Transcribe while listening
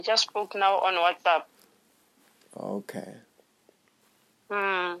Just spoke now on WhatsApp. Okay.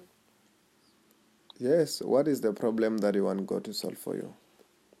 Hmm. Yes, what is the problem that you want God to solve for you?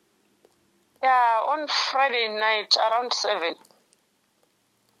 Yeah, on Friday night around 7,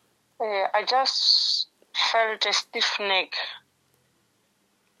 I just felt a stiff neck.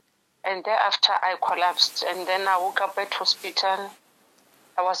 And thereafter I collapsed. And then I woke up at hospital.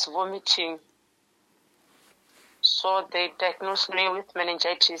 I was vomiting. So they diagnosed me with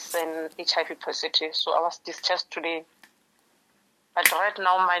meningitis and HIV positive. So I was discharged today. But right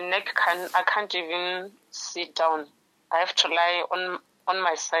now my neck I can't even sit down. I have to lie on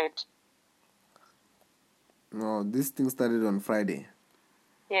my side. No, this thing started on Friday.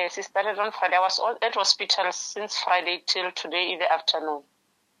 Yes, it started on Friday. I was at hospital since Friday till today in the afternoon.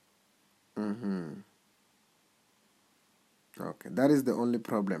 Mm-hmm. Okay, that is the only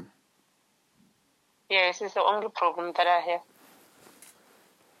problem. Yes, it's the only problem that I have.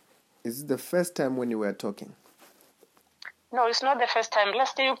 Is it the first time when you were talking? No, it's not the first time.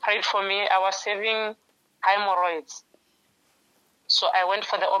 Last day you prayed for me, I was having hemorrhoids. So I went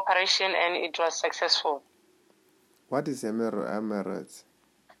for the operation and it was successful. What is hemorrhoids?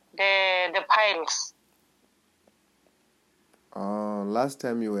 The piles. Last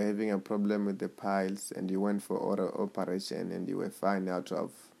time you were having a problem with the piles and you went for oral operation and you were fine out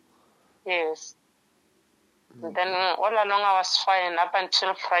of... Yes. Mm-hmm. Then all along I was fine up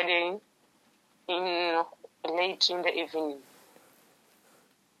until Friday late in the evening.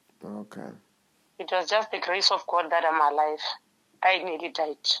 Okay. It was just the grace of God that I'm alive. I nearly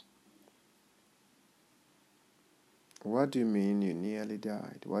died. What do you mean you nearly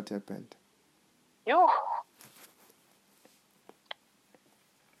died? What happened?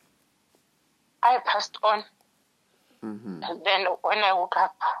 I passed on. Mm-hmm. And then when I woke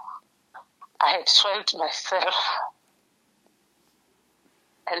up, I had swelled myself.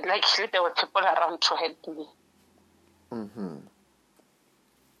 And luckily there were people around to help me. Mm-hmm.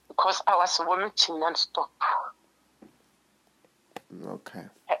 Because I was vomiting non-stop. Okay.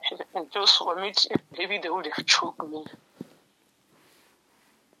 And those vomiting, maybe they would have choked me.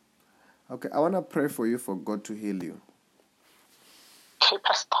 Okay, I want to pray for you for God to heal you. Okay,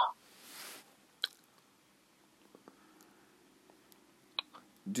 Pastor.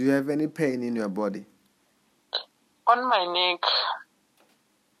 Do you have any pain in your body? On my neck.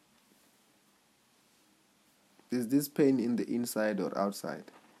 Is this pain in the inside or outside?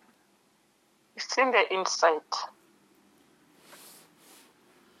 It's in the inside.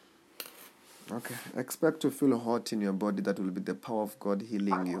 Okay. Expect to feel hot in your body. That will be the power of God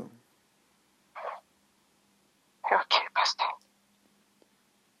healing you. Okay, Pastor.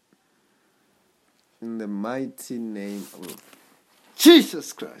 In the mighty name of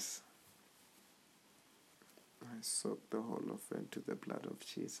Jesus Christ. I soak the whole of it into the blood of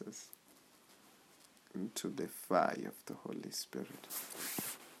Jesus. Into the fire of the Holy Spirit.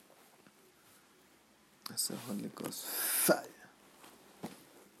 That's the Holy Ghost fire.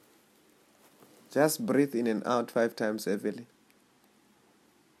 Just breathe in and out 5 times heavily.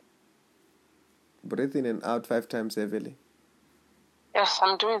 Breathe in and out 5 times heavily. Yes,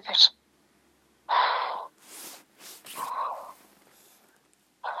 I'm doing that.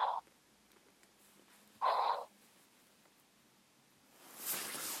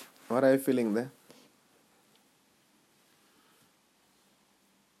 What are you feeling there?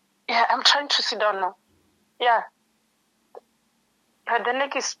 Yeah, I'm trying to sit down now. Yeah. The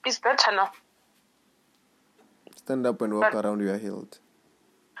neck is better now. Stand up and walk around, you are healed.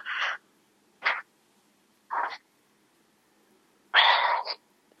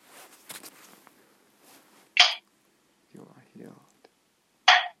 You are healed.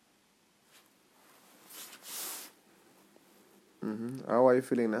 How are you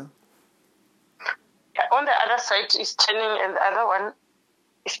feeling now? Yeah, on the other side is turning and the other one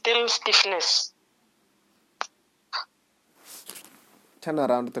is still stiffness. Turn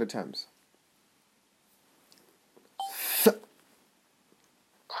around 3 times.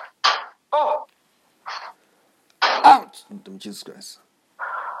 Oh! Out! In Jesus Christ.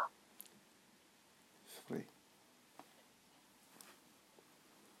 Free.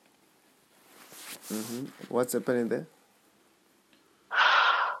 What's happening there?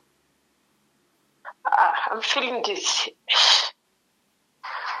 I'm feeling this.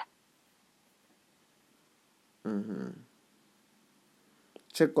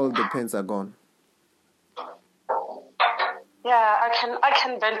 Check all the pains are gone. Yeah, I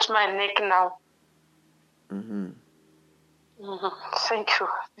can bend my neck now. Thank you,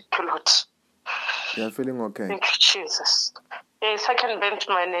 Lord. You are feeling okay? Thank you, Jesus. Yes, I can bend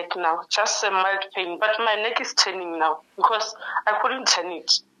my neck now. Just a mild pain, but my neck is turning now because I couldn't turn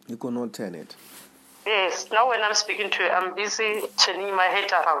it. You cannot turn it. Yes. Now when I'm speaking to you, I'm busy turning my head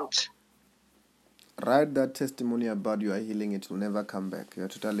around. Write that testimony about your healing. It will never come back. You're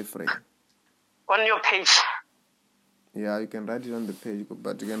totally free. On your page. Yeah, you can write it on the page,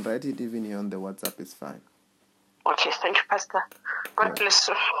 but you can write it even here on the WhatsApp. It's fine. Okay, thank you, Pastor. God bless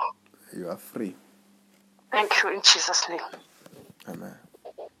you. You are free. Thank you in Jesus' name. Amen.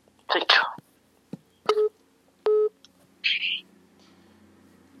 Thank you.